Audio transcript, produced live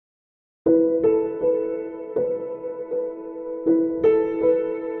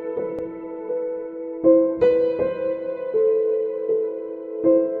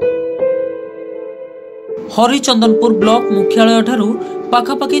Harichandanpur block मुख्यालय ठारू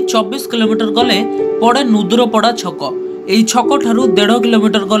पाखापाखि 24 kilometre गले पड़े नुदुरपड़ा छक। एही छक ठारू 1.5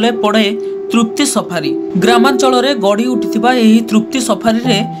 किलोमीटर गले पड़े तृप्ति सफारी। ग्रामांचल रे गढ़ी उठिथिबा एही तृप्ति सफारी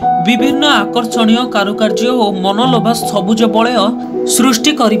रे विभिन्न आकर्षणीय कारुकार्य और मनलोभा सबुज बलय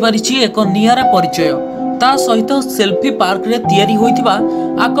सृष्टि करि पारिछि एक नियारा परिचय। ता सहित सेल्फी पार्क रे तैयारी होइथिबा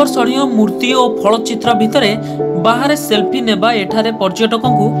आकर्षणीय मूर्ति और फलचित्र भितरे बाहर सेल्फी नेबा एठारे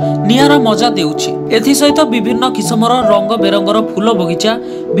पर्यटकों को नियारा मजा देउछि। एथि सहित विभिन्न किसमर रंग बेरंगर फूल बगीचा,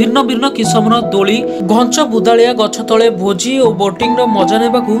 भिन्न भिन्न किसमर दोली, घंच बुदालिया गछ तले भोजी और बोटिंग रो मजा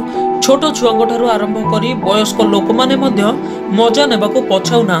नेबाकू छोट छुआंग ठारू आरंभ करी वयस्क लोक माने मध्य मजा नेबाकू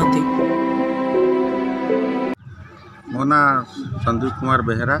पछाउ नाहंती। मोना संदीप कुमार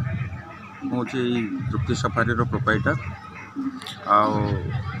बेहरा हूँ तृप्ति सफारी प्रोपाइटर।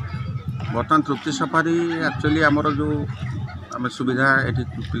 बर्तमान तृप्ति सफारी एक्चुअली आमर जो आम सुविधा ये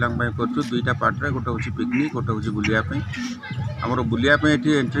पिलांग कर दुईटा पार्ट रे गोटे हूँ पिकनिक गोटे हूँ बुलायापी। आमर बुलायापी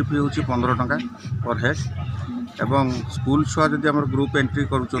ये एंट्री फी हूँ 15 टंका पर हेड एवं स्कूल छुआ जदि आम ग्रुप एंट्री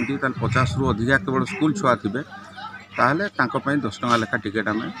करुँच 50 रु अधिका केवल स्कूल छुआ थे ताहले 10 टंका लेखा टिकेट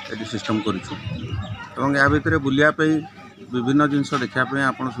आम ये सिस्टम करूँ। या भितर बुलायापी विभिन्न जिनस देखापी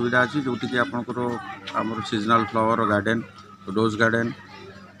आप सुविधा अच्छी जोटि आपंकर आमर सीजनाल फ्लावर गार्डन, रोज गार्डन,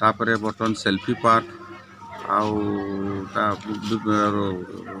 तापर बर्तमान सेल्फी पार्क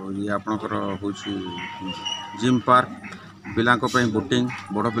ये आपंकर हूँ जिम पार्क, पिलांकों बोटिंग,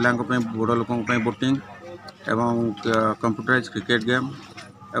 बड़ पिलांकों बड़ लोकों बोटिंग एवं कंप्यूटराइज क्रिकेट गेम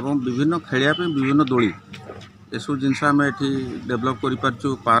एवं विभिन्न खेलिया विभिन्न दोली एसबू जिनस आम ये डेभलप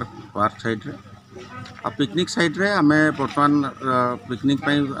कर पार्क साइड रे। आ पिकनिक साइड रे आम बर्तमान पिकनिक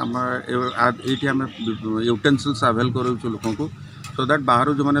ये आम यूटेन्सिल्स आवेल करूँ लोक को सो दैट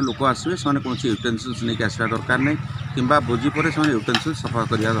बाहर जो मैंने लोक आसवे से कौन यूटेन्सिल्स नहीं आसवा दरकार नहीं कि भोजी पर यूटेन्सिल्स सफा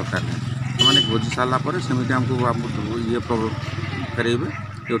करवा दरकार नहीं। से भोजी सारापर सेमती आमको ये फेरबे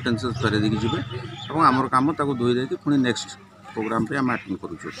यूटेन्सिल्स फेर देकी जी और आमर कम धोई देकी पुणी नेक्स्ट प्रोग्राम पे आम अटेंड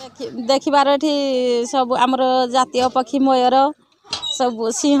करूँ। देखिबार एठी सब आमर जातीय पक्षी मयूर सब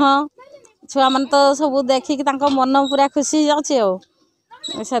सिंह छुआ मन तो सब देखिक मन पूरा खुशी जाच्छे।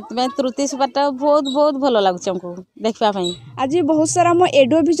 तृप्ति सफारी बहुत बहुत भल लगुच हमको देखापी। आज बहुत सारा आम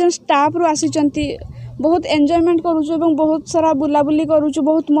एडोविजन स्टाफ रू आसी बहुत एंजॉयमेंट करूँ, बहुत सारा बुलाबुली करूँ,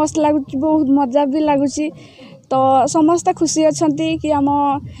 बहुत मस्त लगुच, बहुत मजा भी लगुच। तो समस्त खुशी अच्छा कि आम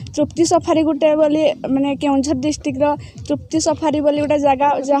तृप्ति सफारी गोटे बोली माने केउंझर डिस्ट्रिक्ट तृप्ति सफारी बोली गोटे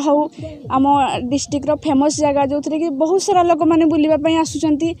जगह जहाँ आम डिस्ट्रिक्ट फेमस जगह जो थी कि बहुत सारा लोक मैंने बुलापी आसुँच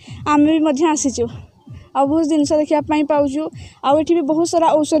आम भी आसीचु आ बहुत जिनस देखापी पाचु। आठी भी बहुत सारा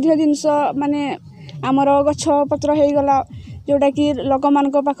औषधीय जिनस माने आमर गछ पत्र हो गला जोटा कि लोक मान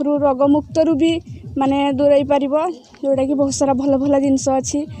पाखु रोग मुक्त रू भी माने दूरई पार जोटा कि बहुत सारा भल भल जिनस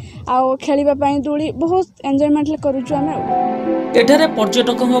अच्छी आउ खेलवाई दोली बहुत एंजॉयमेंट करूँ आम। एठारे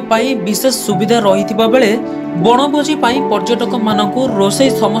पर्यटकों पाई विशेष सुविधा रही बेले बनभोजी पर्यटक मानकु रोषेई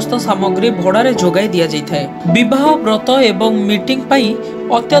समस्त सामग्री भड़ारे जोगाई दिया जाइथाय। विवाह व्रत एवं मीटिंग पाई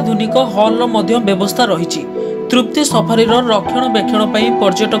अत्याधुनिक हॉल मध्य व्यवस्था रही। तृप्ति सफारी रक्षणाबेक्षण पाई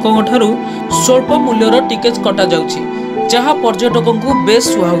पर्यटकों ठारू स्वल्प मूल्यर टिकेट कटा जाउछि जहाँ पर्यटकों को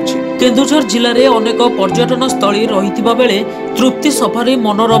बेस सुहाउछि। केन्दुझर जिले में अनेक पर्यटन स्थली रही बेले तृप्ति सफारी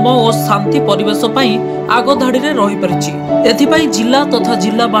मनोरम और शांति परिवेश आगधाड़ी में रही पारिछि। एथिपाई जिला तथा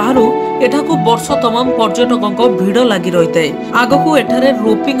जिला बाहरु एठाकु वर्ष तमाम पर्यटकों भीड़ लगी रही है। आगकू एठारे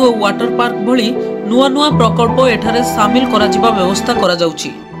रोपिंग और वाटर पार्क भली नुआ नुआ प्रकल्प एठारे सामिल करा जिबा व्यवस्था करा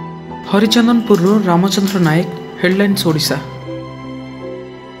जाउछि। हरिचंदनपुर रामचंद्र नायक, हेडलाइन्स ओडिशा।